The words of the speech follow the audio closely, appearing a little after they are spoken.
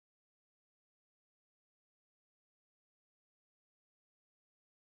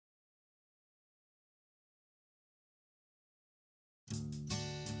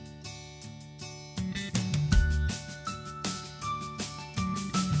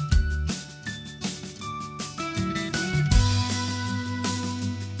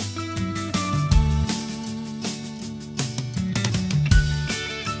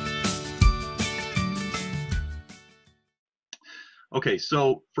Okay,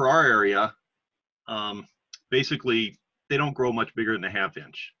 so for our area, basically they don't grow much bigger than a 1/2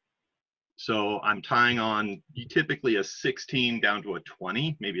 inch. So I'm tying on typically a 16 down to a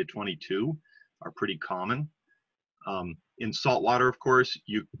 20, maybe a 22 are pretty common. In saltwater, of course,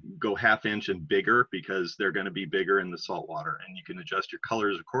 you go 1/2 inch and bigger because they're going to be bigger in the saltwater, and you can adjust your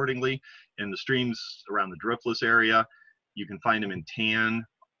colors accordingly. In the streams around the driftless area, you can find them in tan,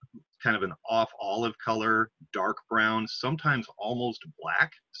 kind of an off olive color, dark brown, sometimes almost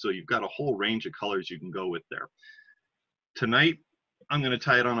black. So you've got a whole range of colors you can go with there. Tonight, I'm going to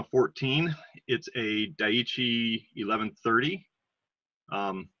tie it on a 14. It's a Daiichi 1130.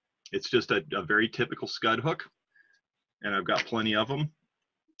 It's just a very typical scud hook, and I've got plenty of them.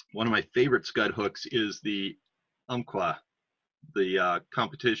 One of my favorite scud hooks is the Umpqua, the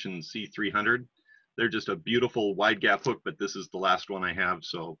competition C300. They're just a beautiful wide gap hook, but this is the last one I have,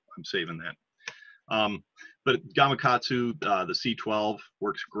 so I'm saving that. But Gamakatsu, the C12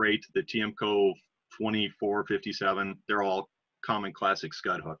 works great. The Tiemco 2457, they're all common classic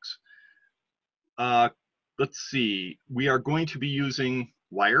scud hooks. Let's see, we are going to be using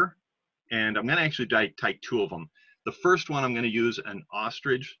wire, and I'm going to actually tie 2 of them. The first one, I'm going to use an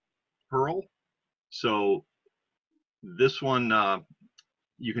ostrich herl. So this one,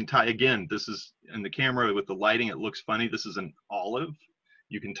 you can tie, again, this is in the camera with the lighting, it looks funny. This is an olive.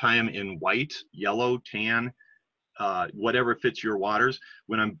 You can tie them in white, yellow, tan, whatever fits your waters.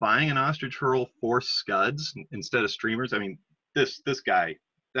 When I'm buying an ostrich herl for scuds instead of streamers, I mean, this guy,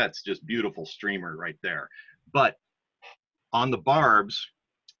 that's just beautiful streamer right there. But on the barbs,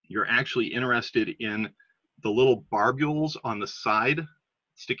 you're actually interested in the little barbules on the side,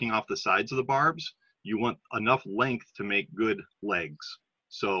 sticking off the sides of the barbs. You want enough length to make good legs.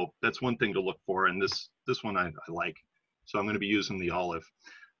 So that's one thing to look for, and this one I like. So I'm going to be using the olive.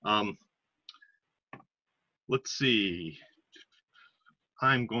 Let's see.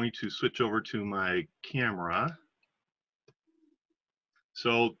 I'm going to switch over to my camera.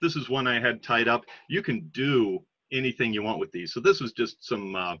 So this is one I had tied up. You can do anything you want with these. So this was just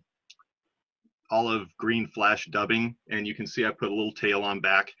some olive green flash dubbing, and you can see I put a little tail on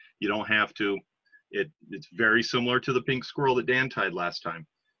back. You don't have to. It's very similar to the pink squirrel that Dan tied last time.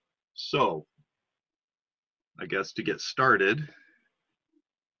 So I guess to get started,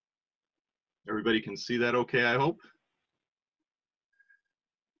 everybody can see that okay, I hope.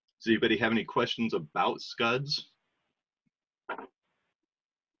 Does anybody have any questions about scuds?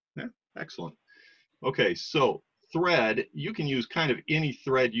 Yeah, excellent. Okay, so thread, you can use kind of any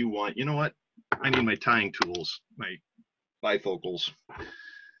thread you want. You know what? I need my tying tools, my bifocals.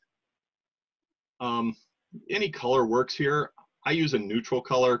 Any color works here. I use a neutral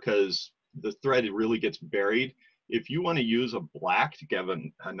color because the thread really gets buried. If you want to use a black to give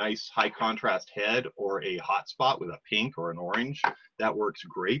a nice high contrast head, or a hot spot with a pink or an orange, that works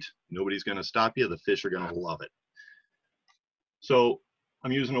great. Nobody's going to stop you. The fish are going to love it. So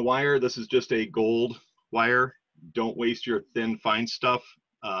I'm using a wire. This is just a gold wire. Don't waste your thin, fine stuff.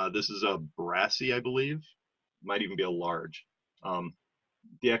 This is a brassy, I believe. Might even be a large.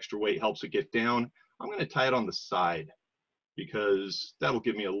 The extra weight helps it get down. I'm going to tie it on the side because that'll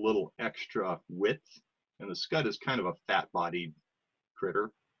give me a little extra width. And the scud is kind of a fat-bodied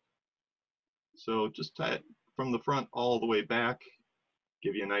critter. So just tie it from the front all the way back,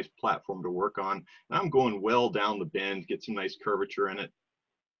 give you a nice platform to work on. And I'm going well down the bend, get some nice curvature in it.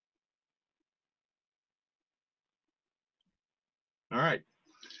 All right.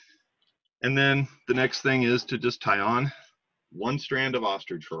 And then the next thing is to just tie on one strand of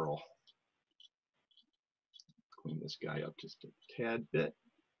ostrich herl. Clean this guy up just a tad bit.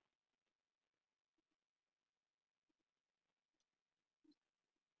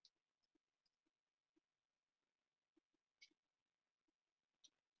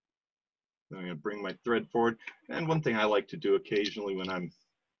 I'm going to bring my thread forward. And one thing I like to do occasionally when I'm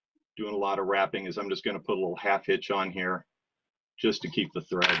doing a lot of wrapping is I'm just going to put a little half hitch on here just to keep the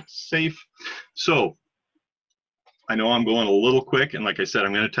thread safe. So I know I'm going a little quick, and like I said,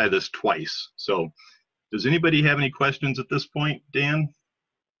 I'm going to tie this twice. So does anybody have any questions at this point, Dan?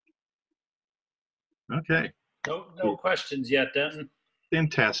 Okay. No questions yet, Denton.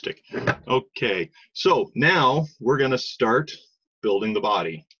 Fantastic. Okay, so now we're going to start building the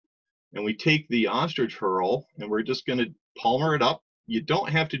body. And we take the ostrich herl and we're just going to palmer it up. You don't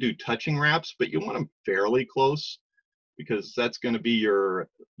have to do touching wraps, but you want them fairly close because that's going to be your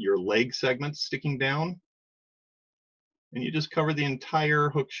leg segments sticking down. And you just cover the entire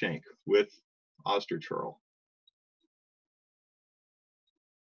hook shank with ostrich herl.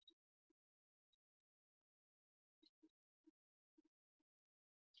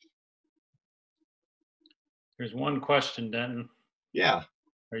 There's one question, Denton. Yeah,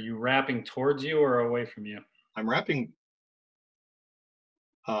 Are you wrapping towards you or away from you? I'm wrapping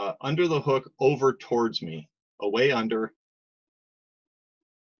under the hook over towards me, away under.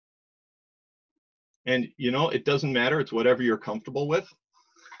 And you know, it doesn't matter. It's whatever you're comfortable with,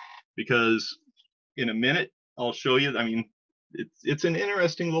 because in a minute I'll show you. I mean, it's an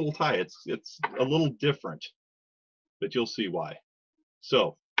interesting little tie. It's a little different, but you'll see why.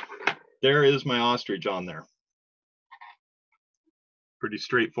 So there is my ostrich on there. Pretty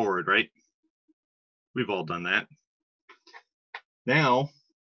straightforward, right? We've all done that. Now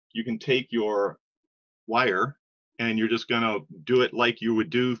you can take your wire and you're just going to do it like you would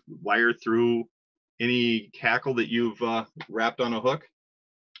do wire through any cackle that you've wrapped on a hook.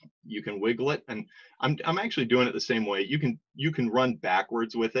 You can wiggle it, and I'm actually doing it the same way. You can run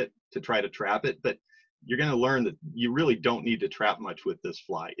backwards with it to try to trap it, but you're going to learn that you really don't need to trap much with this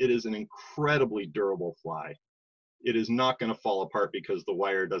fly. It is an incredibly durable fly. It is not going to fall apart because the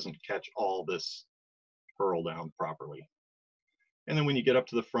wire doesn't catch all this herl down properly. And then when you get up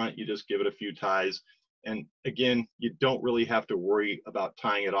to the front, you just give it a few ties. And again, you don't really have to worry about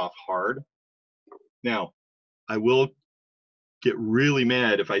tying it off hard. Now, I will get really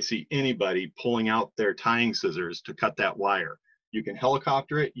mad if I see anybody pulling out their tying scissors to cut that wire. You can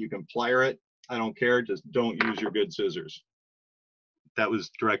helicopter it, you can plier it. I don't care, just don't use your good scissors. That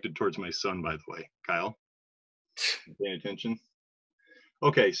was directed towards my son, by the way. Kyle, paying attention?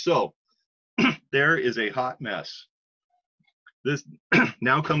 Okay, so there is a hot mess. This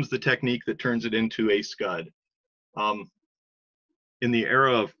now comes the technique that turns it into a scud. In the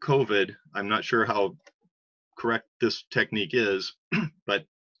era of COVID, I'm not sure how correct this technique is, but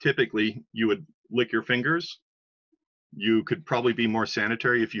typically you would lick your fingers. You could probably be more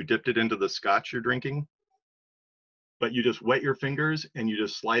sanitary if you dipped it into the scotch you're drinking, but you just wet your fingers and you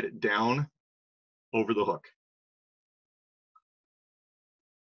just slide it down over the hook.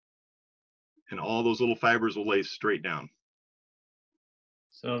 And all those little fibers will lay straight down.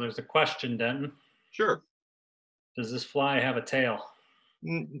 So there's a question, Denton. Sure. Does this fly have a tail?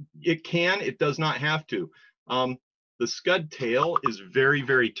 It can, it does not have to. The scud tail is very,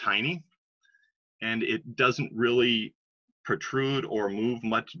 very tiny, and it doesn't really protrude or move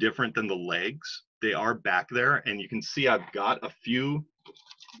much different than the legs. They are back there, and you can see I've got a few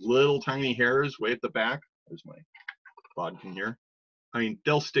little tiny hairs way at the back. There's my bodkin here. I mean,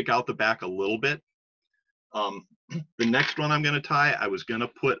 they'll stick out the back a little bit. The next one I'm going to tie, I was going to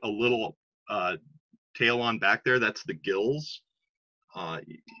put a little tail on back there. That's the gills.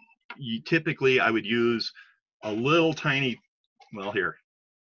 Typically, I would use a little tiny, well, here,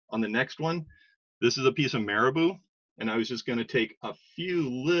 on the next one, this is a piece of marabou, and I was just going to take a few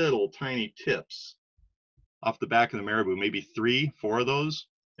little tiny tips off the back of the marabou, maybe 3, 4 of those,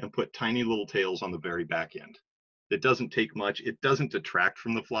 and put tiny little tails on the very back end. It doesn't take much. It doesn't detract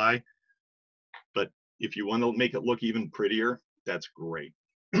from the fly, but if you want to make it look even prettier, that's great.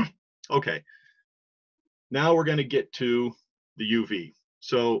 Okay, now we're going to get to the UV.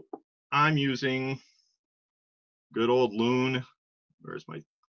 So I'm using good old Loon. Where's my,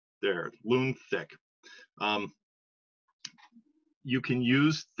 there, Loon Thick. You can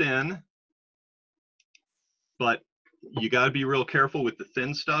use thin, but you got to be real careful with the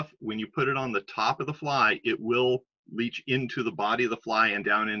thin stuff. When you put it on the top of the fly, it will leach into the body of the fly and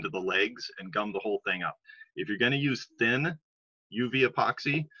down into the legs and gum the whole thing up. If you're going to use thin UV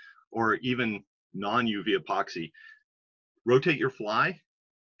epoxy or even non-UV epoxy, rotate your fly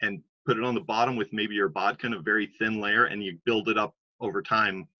and put it on the bottom with maybe your bodkin, a very thin layer, and you build it up over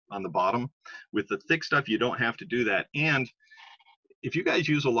time on the bottom. With the thick stuff, you don't have to do that. And if you guys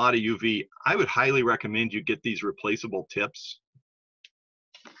use a lot of UV, I would highly recommend you get these replaceable tips.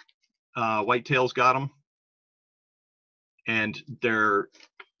 Whitetail's got them, and they're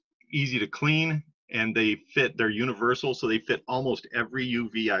easy to clean, and they fit, they're universal, so they fit almost every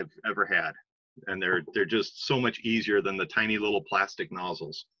UV I've ever had. And they're just so much easier than the tiny little plastic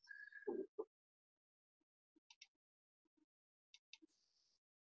nozzles.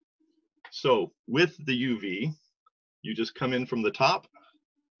 So with the UV, you just come in from the top,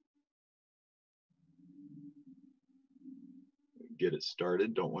 get it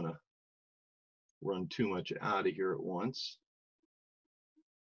started. Don't want to run too much out of here at once.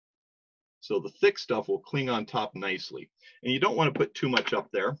 So the thick stuff will cling on top nicely. And you don't want to put too much up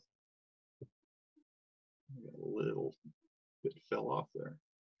there. A little bit fell off there.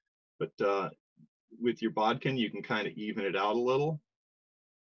 But with your bodkin, you can kind of even it out a little.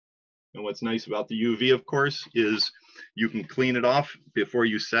 And what's nice about the UV, of course, is you can clean it off before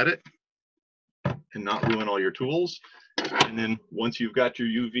you set it and not ruin all your tools. And then once you've got your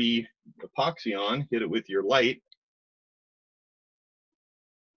UV epoxy on, hit it with your light,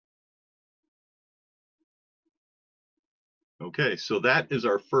 Okay, so that is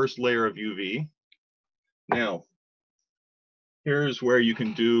our first layer of UV. Now, here's where you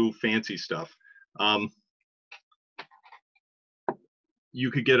can do fancy stuff.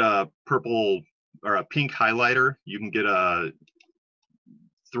 You could get a purple or a pink highlighter. You can get a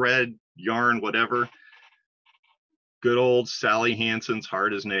thread, yarn, whatever. Good old Sally Hansen's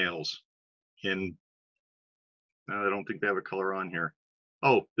Hard as Nails. In, I don't think they have a color on here.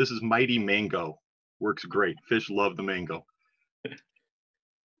 Oh, this is Mighty Mango. Works great. Fish love the mango.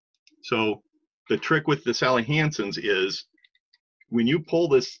 So the trick with the Sally Hansen's is when you pull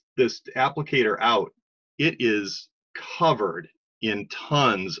this applicator out, it is covered in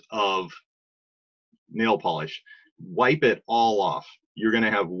tons of nail polish. Wipe it all off. You're going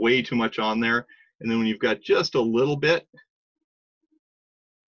to have way too much on there. And then when you've got just a little bit,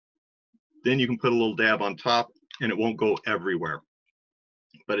 then you can put a little dab on top and it won't go everywhere.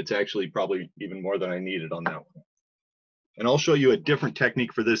 But it's actually probably even more than I needed on that one. And I'll show you a different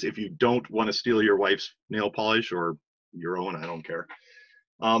technique for this if you don't want to steal your wife's nail polish or your own, I don't care.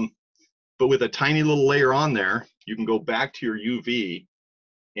 But with a tiny little layer on there, you can go back to your UV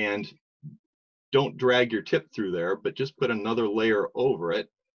and don't drag your tip through there, but just put another layer over it.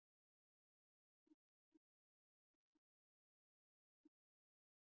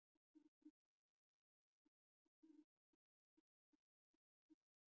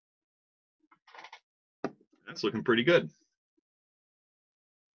 That's looking pretty good.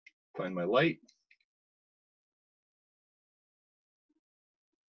 Find my light.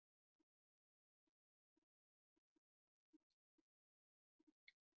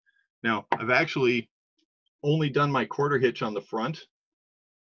 Now, I've actually only done my quarter hitch on the front.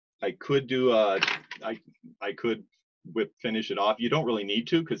 I could do I could finish it off. You don't really need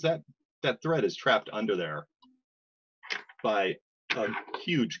to because that thread is trapped under there by a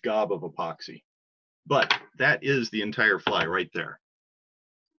huge gob of epoxy. But that is the entire fly right there.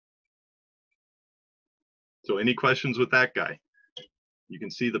 So any questions with that guy? You can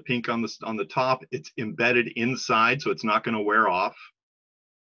see the pink on the top. It's embedded inside, so it's not going to wear off.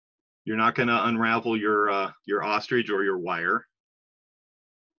 You're not going to unravel your ostrich or your wire.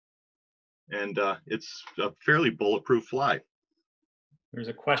 And it's a fairly bulletproof fly. There's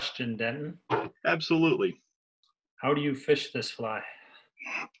a question, Denton. Absolutely. How do you fish this fly?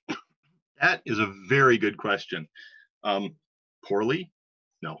 That is a very good question. Poorly?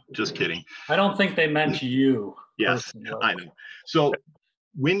 No, just kidding. I don't think they meant you. Yes, personally. I know. So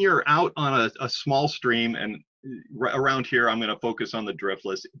when you're out on a small stream, and around here I'm going to focus on the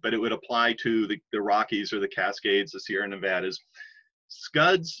driftless, but it would apply to the Rockies or the Cascades, the Sierra Nevadas.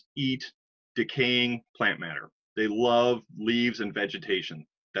 Scuds eat decaying plant matter. They love leaves and vegetation.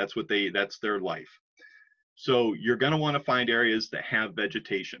 That's their life. So you're going to want to find areas that have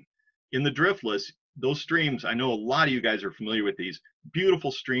vegetation. In the driftless, those streams, I know a lot of you guys are familiar with these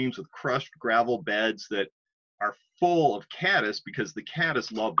beautiful streams with crushed gravel beds that are full of caddis because the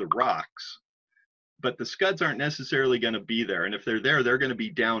caddis love the rocks. But the scuds aren't necessarily going to be there. And if they're there, they're going to be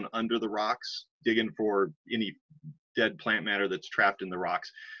down under the rocks, digging for any dead plant matter that's trapped in the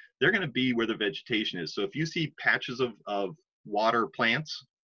rocks. They're going to be where the vegetation is. So if you see patches of water plants,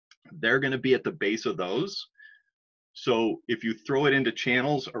 they're going to be at the base of those. So if you throw it into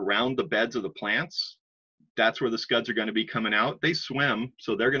channels around the beds of the plants, that's where the scuds are going to be coming out. They swim,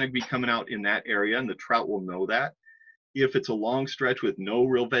 so they're going to be coming out in that area, and the trout will know that. If it's a long stretch with no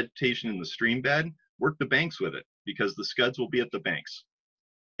real vegetation in the stream bed, work the banks with it because the scuds will be at the banks.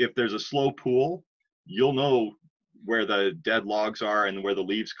 If there's a slow pool, you'll know where the dead logs are and where the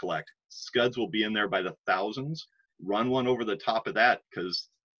leaves collect. Scuds will be in there by the thousands. Run one over the top of that because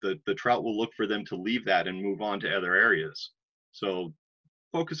the trout will look for them to leave that and move on to other areas. So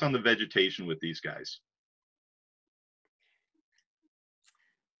focus on the vegetation with these guys.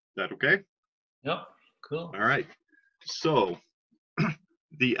 Is that okay? Yep, cool. All right. So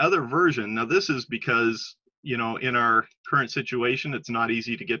the other version, now this is because, you know, in our current situation, it's not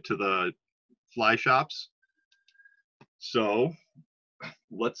easy to get to the fly shops. So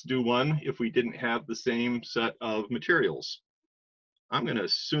let's do one if we didn't have the same set of materials. I'm going to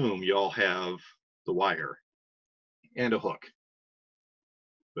assume y'all have the wire and a hook.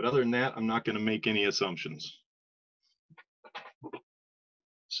 But other than that, I'm not going to make any assumptions.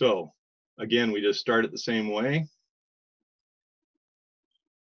 So again, we just start it the same way.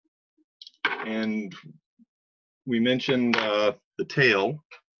 And we mentioned the tail.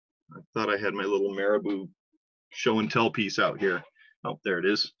 I thought I had my little marabou show and tell piece out here. Oh, there it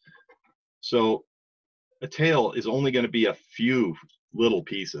is. So a tail is only going to be a few little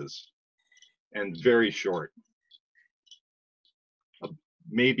pieces and very short.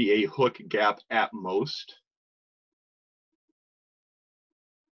 Maybe a hook gap at most.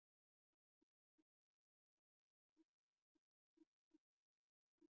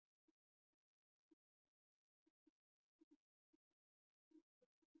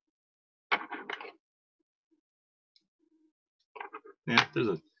 Yeah, there's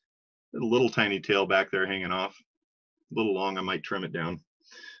a little tiny tail back there hanging off. A little long, I might trim it down.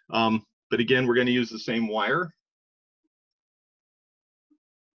 But again, we're going to use the same wire.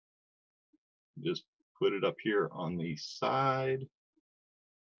 Just put it up here on the side.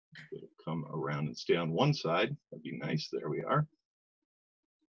 It'll come around and stay on one side. That'd be nice. There we are.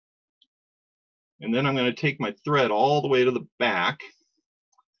 And then I'm going to take my thread all the way to the back.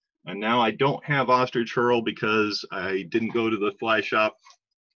 And now I don't have ostrich herl because I didn't go to the fly shop.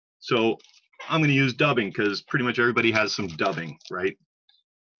 So I'm going to use dubbing because pretty much everybody has some dubbing, right?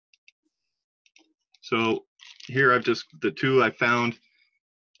 So here I've just, the two I found,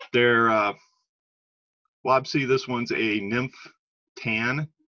 they're Wabsy. This one's a nymph tan.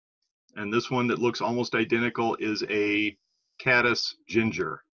 And this one that looks almost identical is a caddis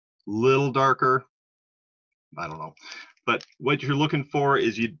ginger. Little darker, I don't know. But what you're looking for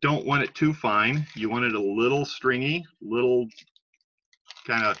is you don't want it too fine. You want it a little stringy, little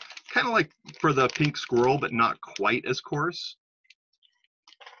kind of like for the pink squirrel, but not quite as coarse.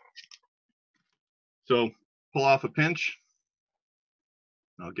 So pull off a pinch.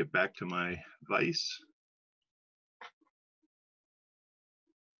 I'll get back to my vise.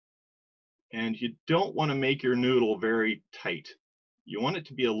 And you don't want to make your noodle very tight. You want it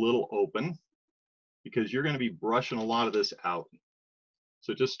to be a little open because you're going to be brushing a lot of this out.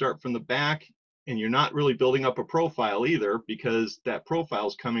 So just start from the back, and you're not really building up a profile either because that profile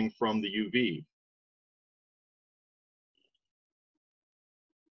is coming from the UV.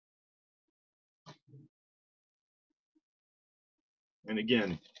 And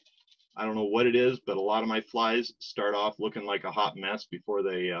again, I don't know what it is, but a lot of my flies start off looking like a hot mess before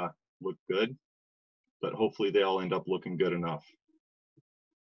they look good, but hopefully they all end up looking good enough.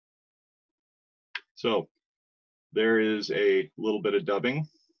 So there is a little bit of dubbing,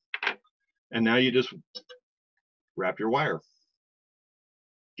 and now you just wrap your wire.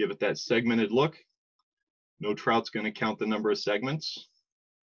 Give it that segmented look. No trout's going to count the number of segments,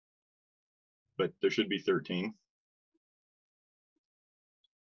 but there should be 13.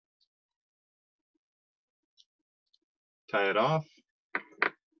 Tie it off,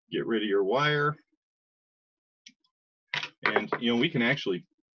 get rid of your wire, and you know, we can actually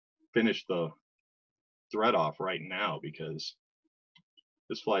finish the thread off right now because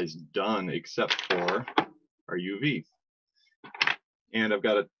this fly is done except for our UV. And I've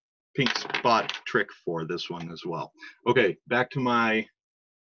got a pink spot trick for this one as well. Okay, back to my,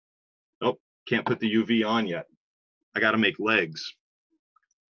 oh, can't put the UV on yet. I got to make legs.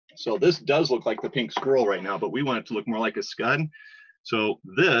 So this does look like the pink squirrel right now, but we want it to look more like a scud. So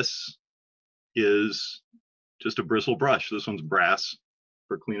this is just a bristle brush. This one's brass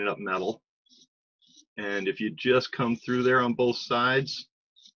for cleaning up metal. And if you just come through there on both sides,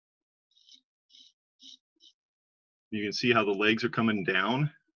 you can see how the legs are coming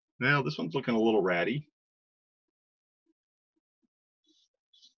down. Now this one's looking a little ratty.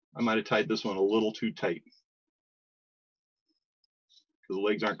 I might have tied this one a little too tight because the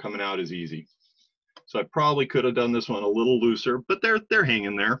legs aren't coming out as easy. So I probably could have done this one a little looser, but they're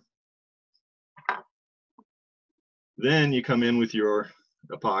hanging there. Then you come in with your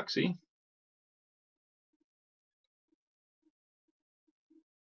epoxy.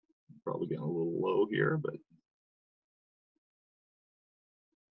 Probably getting a little low here, but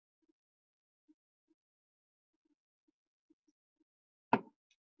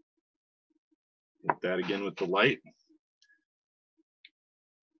hit that again with the light.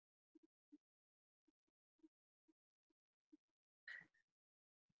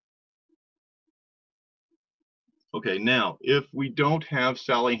 Okay, now if we don't have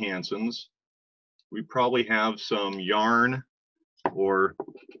Sally Hansen's, we probably have some yarn or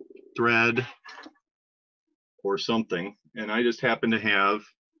thread or something, and I just happen to have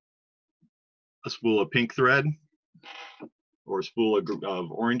a spool of pink thread or a spool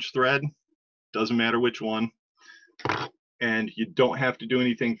of orange thread, doesn't matter which one, and you don't have to do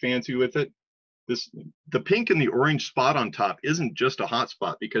anything fancy with it. The pink and the orange spot on top isn't just a hot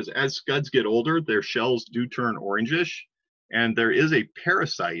spot, because as scuds get older, their shells do turn orangish, and there is a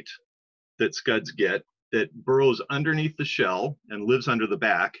parasite that scuds get that burrows underneath the shell and lives under the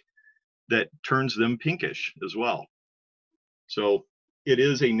back that turns them pinkish as well. So it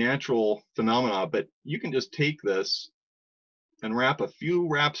is a natural phenomenon, but you can just take this and wrap a few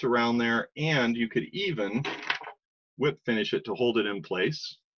wraps around there, and you could even whip finish it to hold it in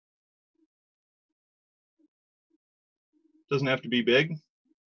place. Doesn't have to be big.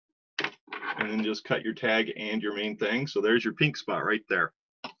 And then just cut your tag and your main thing. So there's your pink spot right there.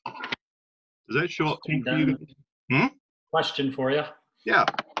 Does that show up pink for you? Question for you. Yeah.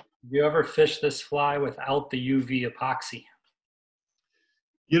 Have you ever fished this fly without the UV epoxy?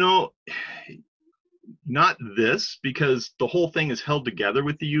 You know, not this, because the whole thing is held together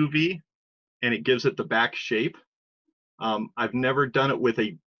with the UV and it gives it the back shape. I've never done it with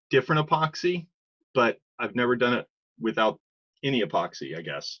a different epoxy, but I've never done it without any epoxy, I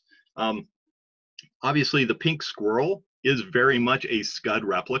guess. Obviously, the pink squirrel is very much a Scud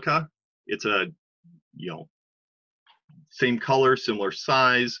replica. It's a, you know, same color, similar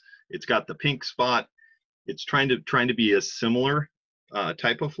size. It's got the pink spot. It's trying to be a similar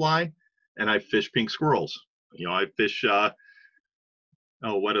type of fly, and I fish pink squirrels. You know, I fish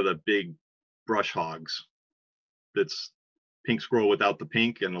what are the big brush hogs? That's pink squirrel without the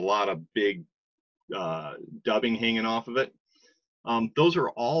pink and a lot of big dubbing hanging off of it. Those are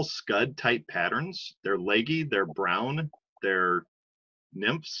all Scud type patterns. They're leggy, they're brown, they're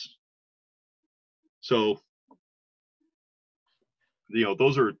nymphs. So, you know,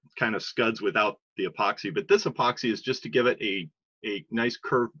 those are kind of Scuds without the epoxy, but this epoxy is just to give it a nice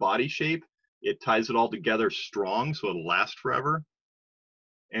curved body shape. It ties it all together strong so it'll last forever.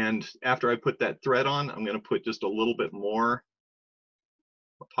 And after I put that thread on, I'm going to put just a little bit more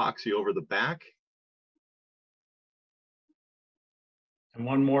epoxy over the back. And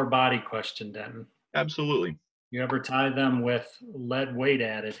one more body question, Denton. Absolutely. You ever tie them with lead weight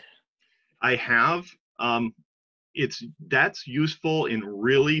added? I have. That's useful in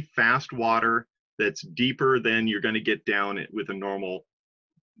really fast water that's deeper than you're going to get down with a normal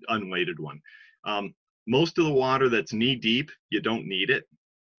unweighted one. Most of the water that's knee deep, you don't need it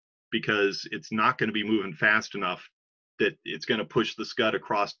because it's not going to be moving fast enough that it's going to push the Scud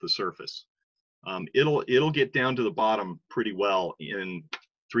across the surface. It'll get down to the bottom pretty well in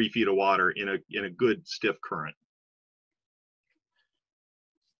 3 feet of water in a good stiff current.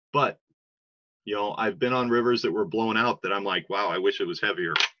 But you know, I've been on rivers that were blown out that I'm like, wow, I wish it was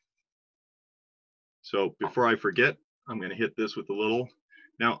heavier. So before I forget, I'm going to hit this with a little.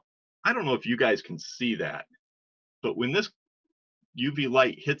 Now, I don't know if you guys can see that, but when this UV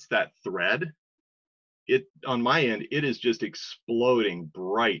light hits that thread, it on my end, it is just exploding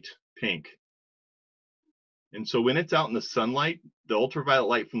bright pink. And so when it's out in the sunlight, the ultraviolet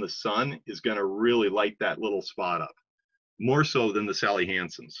light from the sun is going to really light that little spot up, more so than the Sally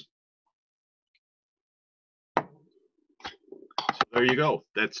Hansen's. So there you go.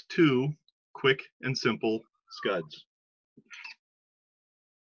 That's 2 quick and simple Scuds.